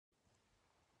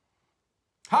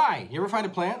Hi, you ever find a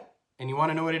plant and you want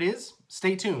to know what it is?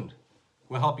 Stay tuned.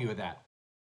 We'll help you with that.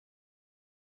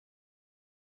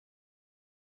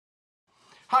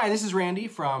 Hi, this is Randy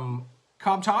from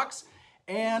COB Talks,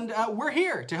 and we're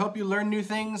here to help you learn new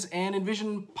things and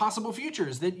envision possible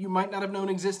futures that you might not have known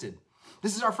existed.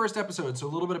 This is our first episode, so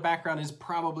a little bit of background is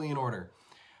probably in order.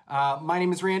 My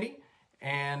name is Randy,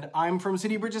 and I'm from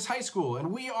City Bridges High School,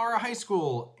 and we are a high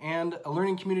school and a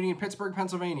learning community in Pittsburgh,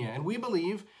 Pennsylvania, and we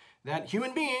believe that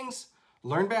human beings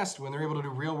learn best when they're able to do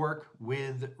real work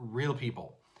with real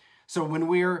people. So when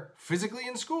we're physically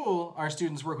in school, our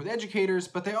students work with educators,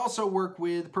 but they also work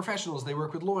with professionals. They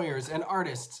work with lawyers and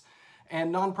artists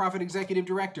and nonprofit executive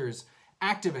directors,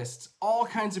 activists, all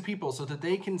kinds of people so that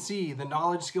they can see the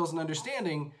knowledge, skills, and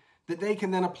understanding that they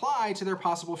can then apply to their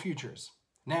possible futures.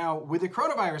 Now, with the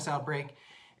coronavirus outbreak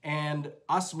and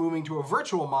us moving to a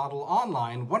virtual model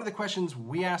online, one of the questions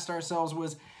we asked ourselves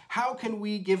was, how can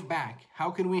we give back?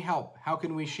 How can we help? How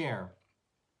can we share?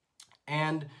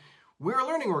 And we're a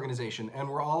learning organization, and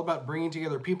we're all about bringing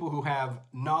together people who have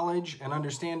knowledge and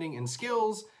understanding and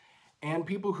skills, and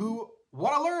people who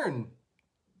want to learn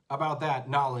about that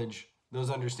knowledge, those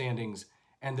understandings,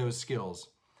 and those skills.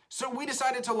 So we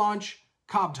decided to launch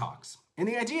COB Talks. And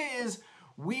the idea is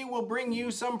we will bring you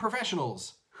some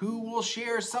professionals who will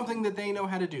share something that they know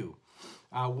how to do.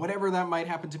 Whatever that might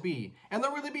happen to be. And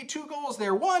there'll really be two goals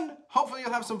there. One, hopefully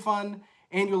you'll have some fun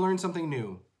and you'll learn something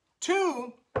new.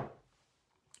 Two,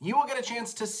 you will get a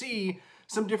chance to see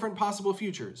some different possible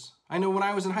futures. I know when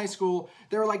I was in high school,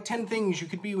 there were like 10 things you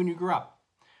could be when you grew up.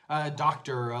 A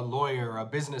doctor, a lawyer, a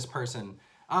business person.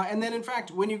 And then in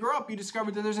fact, when you grow up, you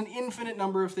discover that there's an infinite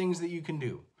number of things that you can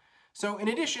do. So in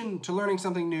addition to learning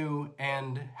something new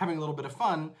and having a little bit of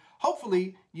fun,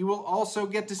 hopefully you will also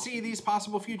get to see these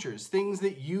possible futures, things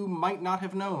that you might not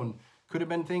have known could have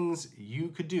been things you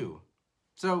could do.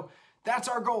 So that's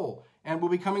our goal, and we'll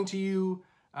be coming to you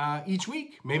each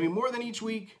week, maybe more than each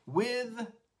week, with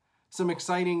some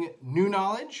exciting new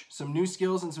knowledge, some new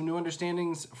skills, and some new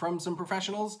understandings from some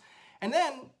professionals. And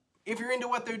then, if you're into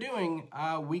what they're doing,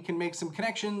 we can make some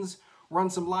connections, run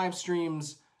some live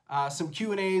streams, some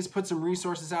Q&As, put some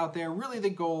resources out there. Really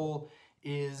the goal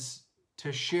is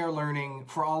to share learning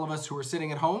for all of us who are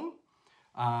sitting at home,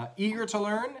 eager to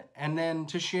learn, and then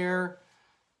to share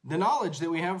the knowledge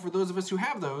that we have for those of us who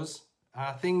have those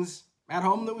things at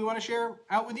home that we want to share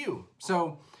out with you.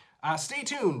 So stay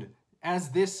tuned as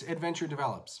this adventure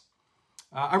develops.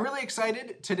 I'm really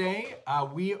excited today.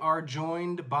 We are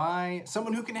joined by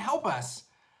someone who can help us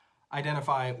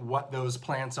identify what those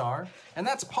plants are, and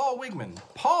that's Paul Wigman.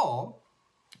 Paul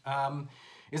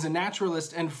is a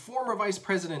naturalist and former vice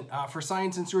president for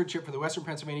science and stewardship for the Western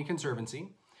Pennsylvania Conservancy,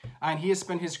 and he has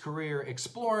spent his career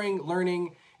exploring,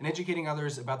 learning, and educating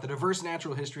others about the diverse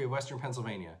natural history of Western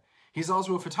Pennsylvania. He's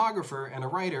also a photographer and a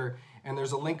writer, and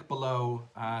there's a link below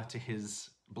to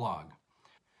his blog.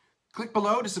 Click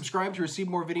below to subscribe to receive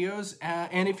more videos,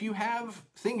 and if you have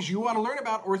things you want to learn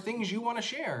about or things you want to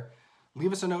share,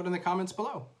 leave us a note in the comments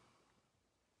below.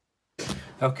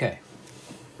 Okay.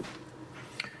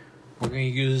 We're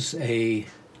going to use a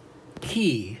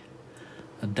key,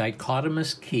 a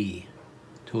dichotomous key,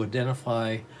 to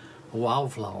identify a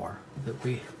wildflower that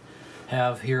we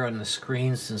have here on the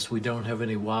screen since we don't have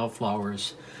any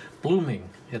wildflowers blooming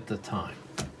at the time.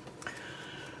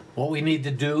 What we need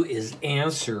to do is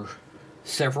answer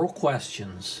several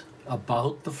questions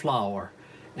about the flower,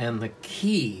 and the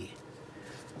key,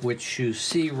 which you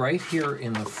see right here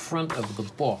in the front of the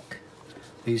book.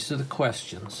 These are the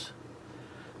questions.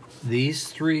 These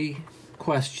three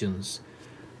questions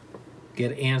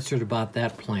get answered about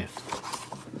that plant.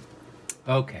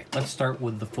 Okay, let's start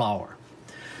with the flower.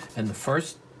 And the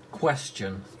first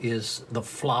question is the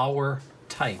flower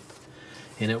type.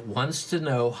 And it wants to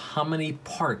know how many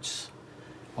parts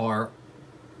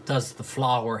does the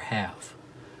flower have.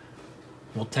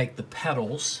 We'll take the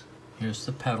petals. Here's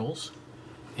the petals.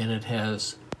 And it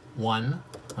has one,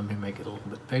 let me make it a little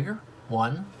bit bigger,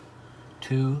 1,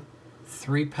 2,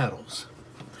 3 petals.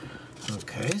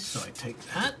 Okay, so I take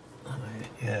that,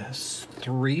 yes,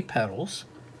 3 petals.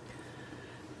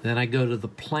 Then I go to the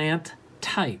plant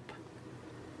type,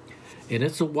 and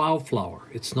it's a wildflower.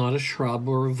 It's not a shrub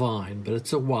or a vine, but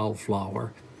it's a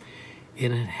wildflower,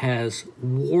 and it has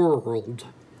whorled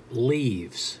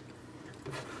leaves.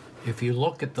 If you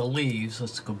look at the leaves,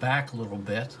 let's go back a little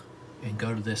bit and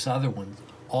go to this other one.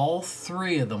 All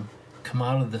 3 of them come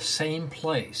out of the same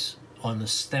place on the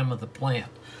stem of the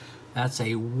plant. That's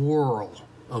a whorl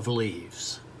of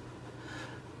leaves.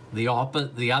 The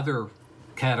other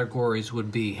categories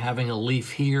would be having a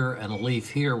leaf here and a leaf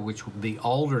here, which would be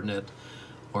alternate,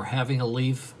 or having a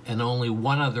leaf and only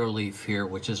one other leaf here,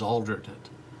 which is alternate,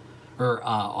 or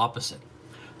opposite.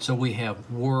 So we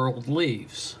have whorled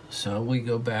leaves. So we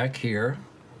go back here,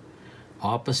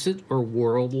 opposite or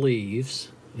whorled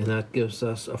leaves, and that gives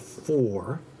us a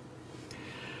 4.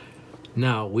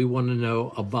 Now we want to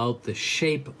know about the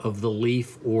shape of the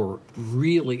leaf, or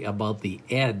really about the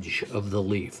edge of the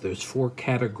leaf. There's 4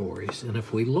 categories, and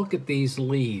if we look at these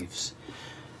leaves,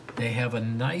 they have a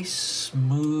nice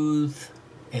smooth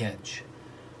edge.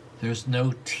 There's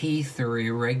no teeth or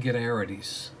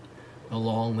irregularities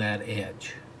along that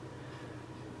edge.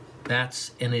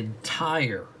 That's an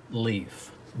entire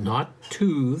leaf, not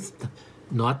toothed,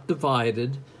 not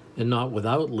divided, and not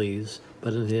without leaves,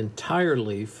 but an entire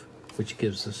leaf, which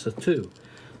gives us a 2.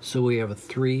 So we have a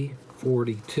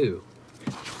 342.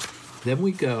 Then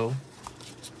we go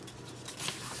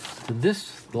to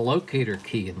this, the locator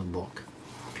key in the book,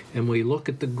 and we look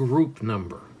at the group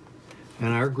number.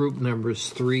 And our group number is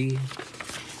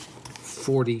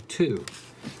 342.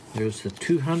 There's the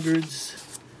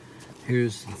 200s,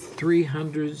 here's the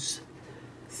 300s,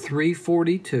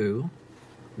 342,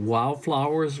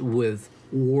 wildflowers with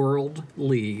whorled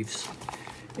leaves,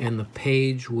 and the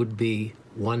page would be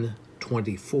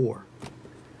 124.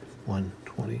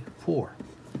 124.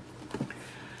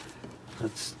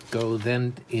 Let's go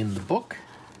then in the book,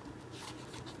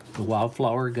 the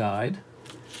Wildflower Guide,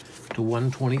 to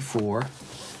 124,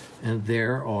 and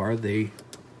there are the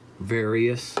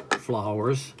various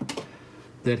flowers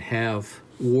that have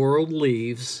whorled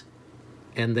leaves,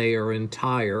 and they are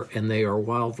entire, and they are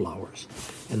wildflowers.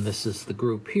 And this is the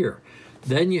group here.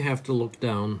 Then you have to look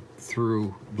down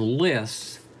through the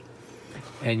list,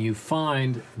 and you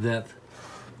find that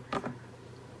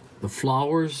the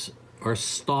flowers are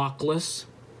stalkless.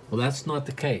 Well, that's not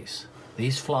the case.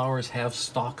 These flowers have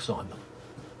stalks on them.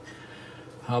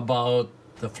 How about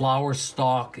the flower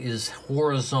stalk is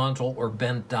horizontal or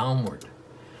bent downward?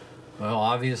 Well,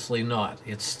 obviously not.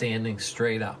 It's standing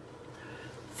straight up.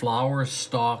 Flower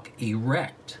stalk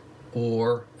erect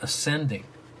or ascending.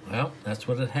 Well, that's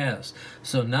what it has.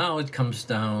 So now it comes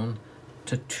down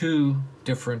to 2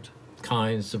 different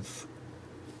kinds of,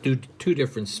 two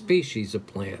different species of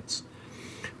plants.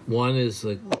 One is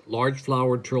the large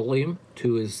flowered trillium,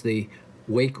 2 is the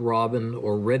wake robin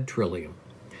or red trillium.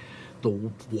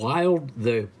 The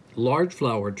large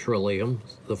flowered trillium,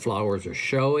 the flowers are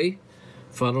showy,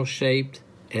 funnel shaped,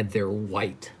 and they're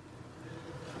white.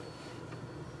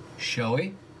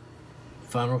 Showy,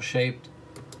 funnel shaped,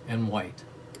 and white.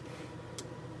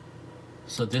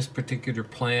 So this particular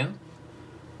plant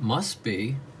must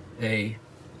be a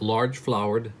large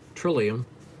flowered trillium,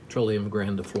 Trillium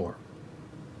grandiflora.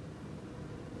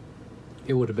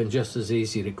 It would have been just as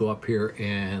easy to go up here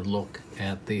and look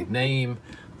at the name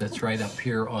that's right up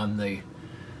here on the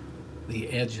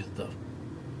edge of the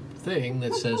thing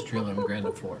that says Trillium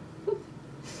grandiflora.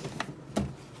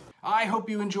 I hope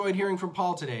you enjoyed hearing from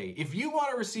Paul today. If you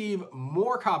want to receive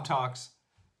more COB Talks,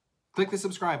 click the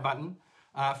subscribe button.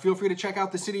 Feel free to check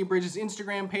out the City of Bridges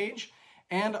Instagram page.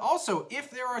 And also, if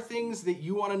there are things that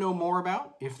you want to know more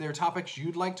about, if there are topics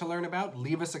you'd like to learn about,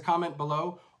 leave us a comment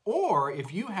below. Or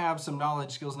if you have some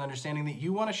knowledge, skills, and understanding that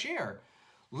you want to share,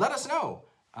 let us know.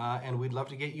 And we'd love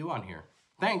to get you on here.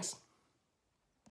 Thanks.